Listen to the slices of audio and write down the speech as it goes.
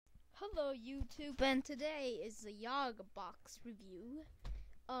Hello YouTube, and today is the yogbox review.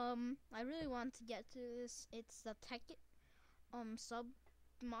 I really want to get to this. It's the tech sub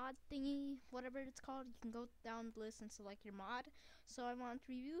mod thingy, whatever it's called. You can go down the list and select your mod. So I want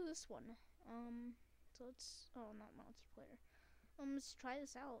to review this one. So let's not multiplayer. Let's try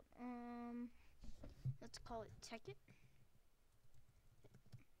this out. Let's call it Tech It.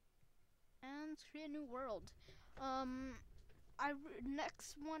 And create a new world.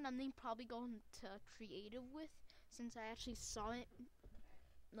 Next one I'm probably going to creative with, since I actually saw it,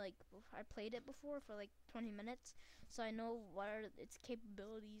 like I played it before for like 20 minutes, so I know what are its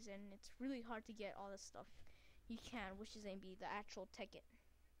capabilities, and it's really hard to get all the stuff you can, which is gonna be the actual ticket.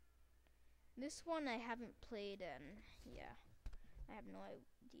 This one I haven't played, and yeah, I have no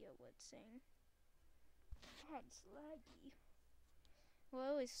idea what it's saying. Oh, it's laggy. Well,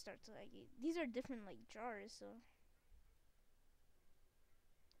 it always starts laggy. These are different like jars, so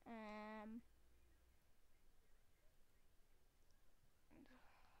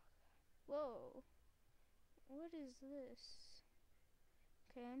whoa, what is this?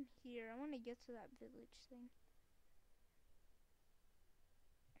 Okay, I'm here. I want to get to that village thing.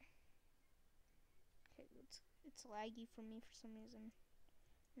 Okay, it's laggy for me for some reason.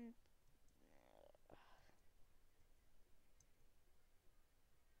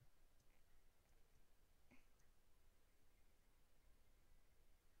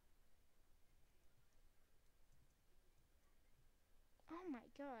 Oh my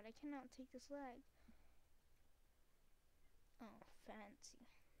god, I cannot take this lag. Oh, fancy.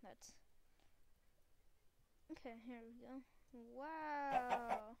 That's okay. Here we go.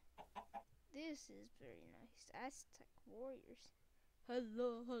 Wow, this is very nice. Aztec warriors.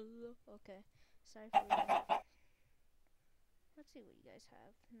 Hello, hello. Okay, sorry for that. Let's see what you guys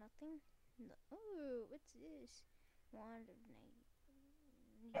have. Nothing. No. Oh, what's this? Wand of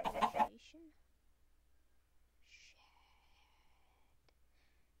negotiation.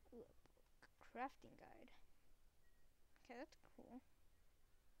 Ooh, crafting guide. Okay, that's cool.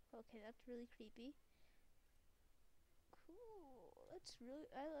 Okay, that's really creepy. Cool.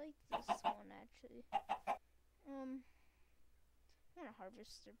 I like this one actually. I want to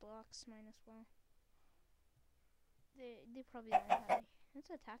harvest their blocks, mine as well. They probably don't have any. Let's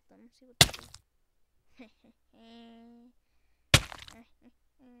attack them. See what they do.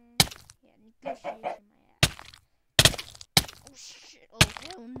 Yeah, negotiation my ass. Oh shit! Oh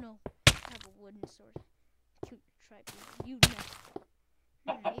hell no! I have a wooden sword. Cute tribe, you know.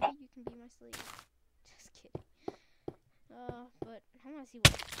 Maybe you can be my slave. Just kidding. But I want to see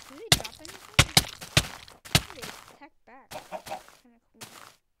what. Do they drop anything? They attack back. Kind of cool.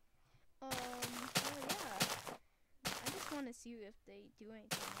 Well, yeah. I just want to see if they do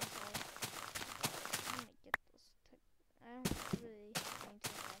anything. I'm gonna get those. I don't really mean to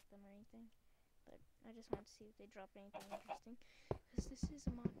attack them or anything, but I just want to see if they drop anything interesting, because this is a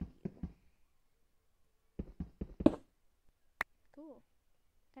mod review. Cool.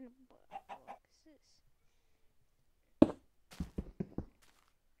 What kind of block is this?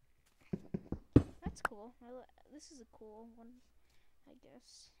 That's cool. This is a cool one, I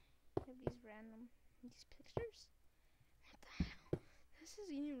guess. I have these pictures. What the hell? This is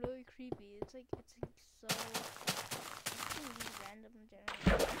even really creepy. It's like so. These random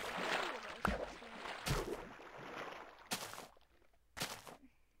generators.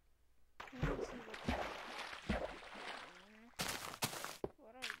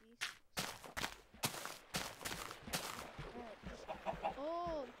 What are these?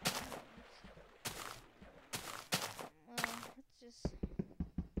 Oh. Well, it's just.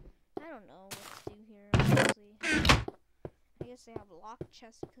 I don't know what to do here, honestly. I guess they have locked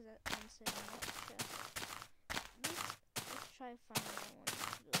chests because I'm saying locked chests. Let's try finding one of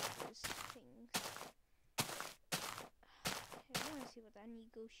those things. Okay, I want to see what that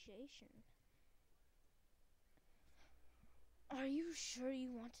negotiation. Are you sure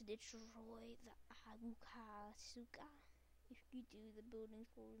you want to destroy the Suka? If you do, the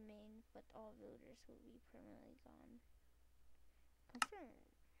buildings will remain, but all villagers will be permanently gone. Confirmed.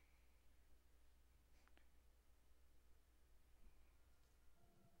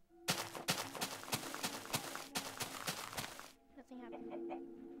 Nothing happened.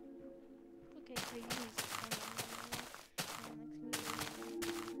 Okay, crazy music.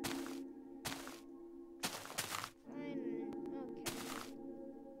 Fine. Okay.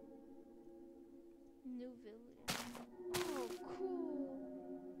 New village. Oh, cool.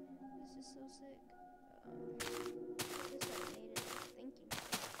 This is so sick. This animated thinking.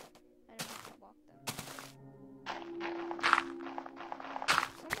 I don't have to walk them.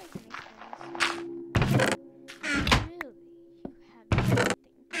 Somebody can explain this. Really? You have nothing.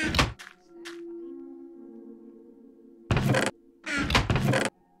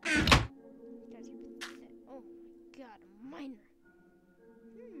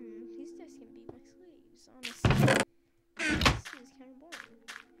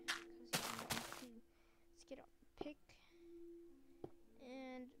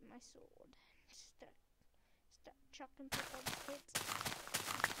 shotgun pick all these hits.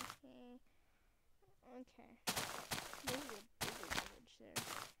 Okay. There's a bigger village there.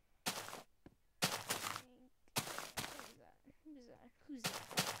 Who's that? Who's that?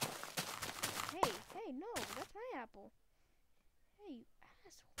 Hey, no, that's my apple. Hey, you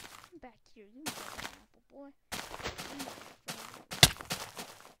asshole. Come back here. You get that apple, boy.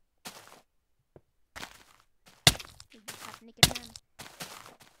 You half naked man.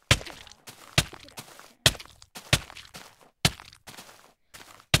 Get out.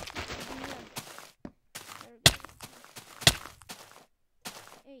 There we go.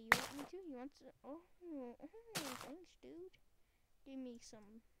 Hey, you want me to? You want to? Oh, thanks, dude. Give me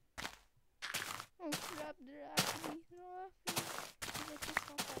some. Oh crap, they're after me. They're after me. Did I piss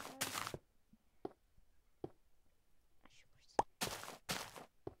off that guy?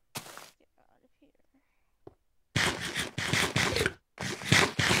 Get out of here.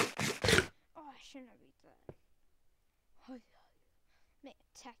 Oh, I shouldn't have read that. Man,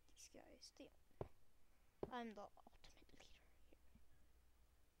 attack these guys. I'm the ultimate leader here.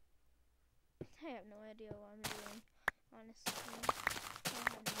 I have no idea what I'm doing, honestly. I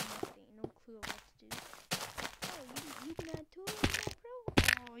have no clue what to do. Oh, you can add tools in that, bro?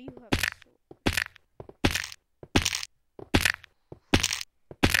 Oh, you have a sword.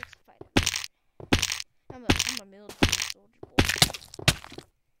 Let's fight him. I'm a military soldier, boy.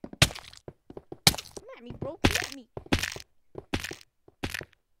 Come at me, bro. Come at me.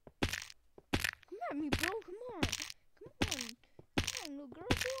 Come at me, bro. Come on. Come on, little girl,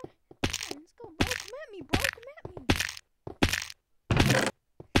 boy. Come on, let's go, bro. Come at me, bro. Come at me.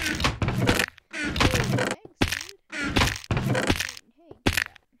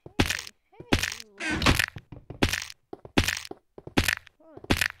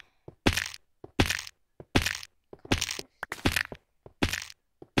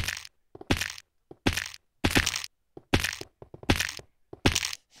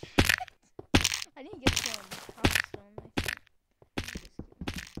 I didn't get some cobblestone, I think.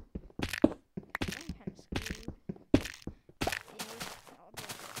 I'm kind of screwed. I'm gonna make this video up to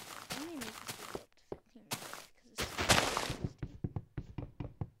 15 minutes because it's so interesting.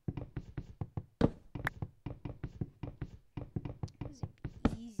 This is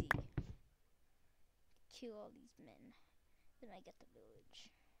easy. Kill all these men. Then I get the village.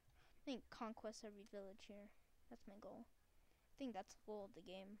 I think conquest every village here. That's my goal. I think that's the goal of the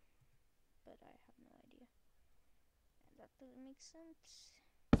game. But I have no idea. And that doesn't make sense.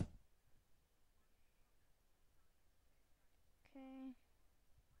 Okay.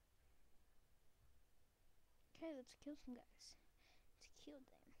 Okay, let's kill some guys. Let's kill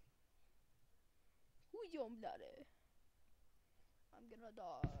them. Who's your daddy? I'm gonna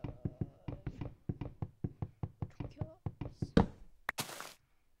die.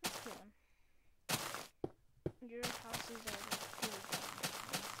 Let's kill them. Your houses are like really dumb.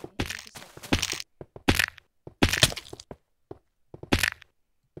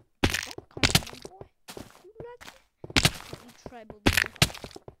 Tribal leader.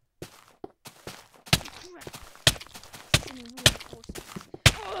 Crap. Sending reinforcements.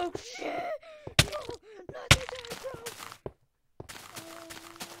 Oh shit! No! Not that guy, bro!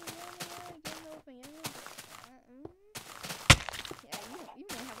 Yeah, you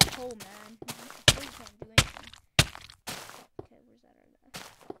don't have a hole, man. You can't do anything. Okay, where's that other guy?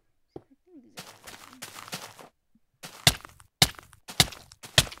 I think these are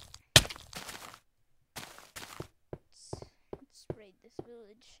let's raid this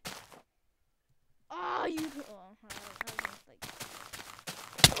village. Oh, you. Oh, I was like.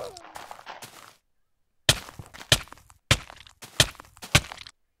 Oh.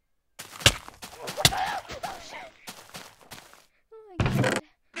 Oh shit! Oh my god!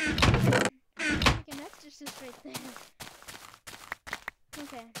 Like an exorcist right there.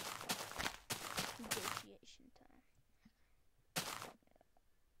 Okay. Negotiation time.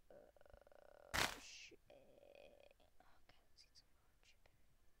 Shit. Okay, let's eat some more chicken.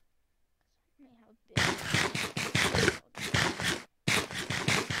 I have a big.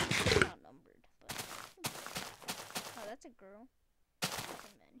 Not numbered, but. Oh, that's a girl.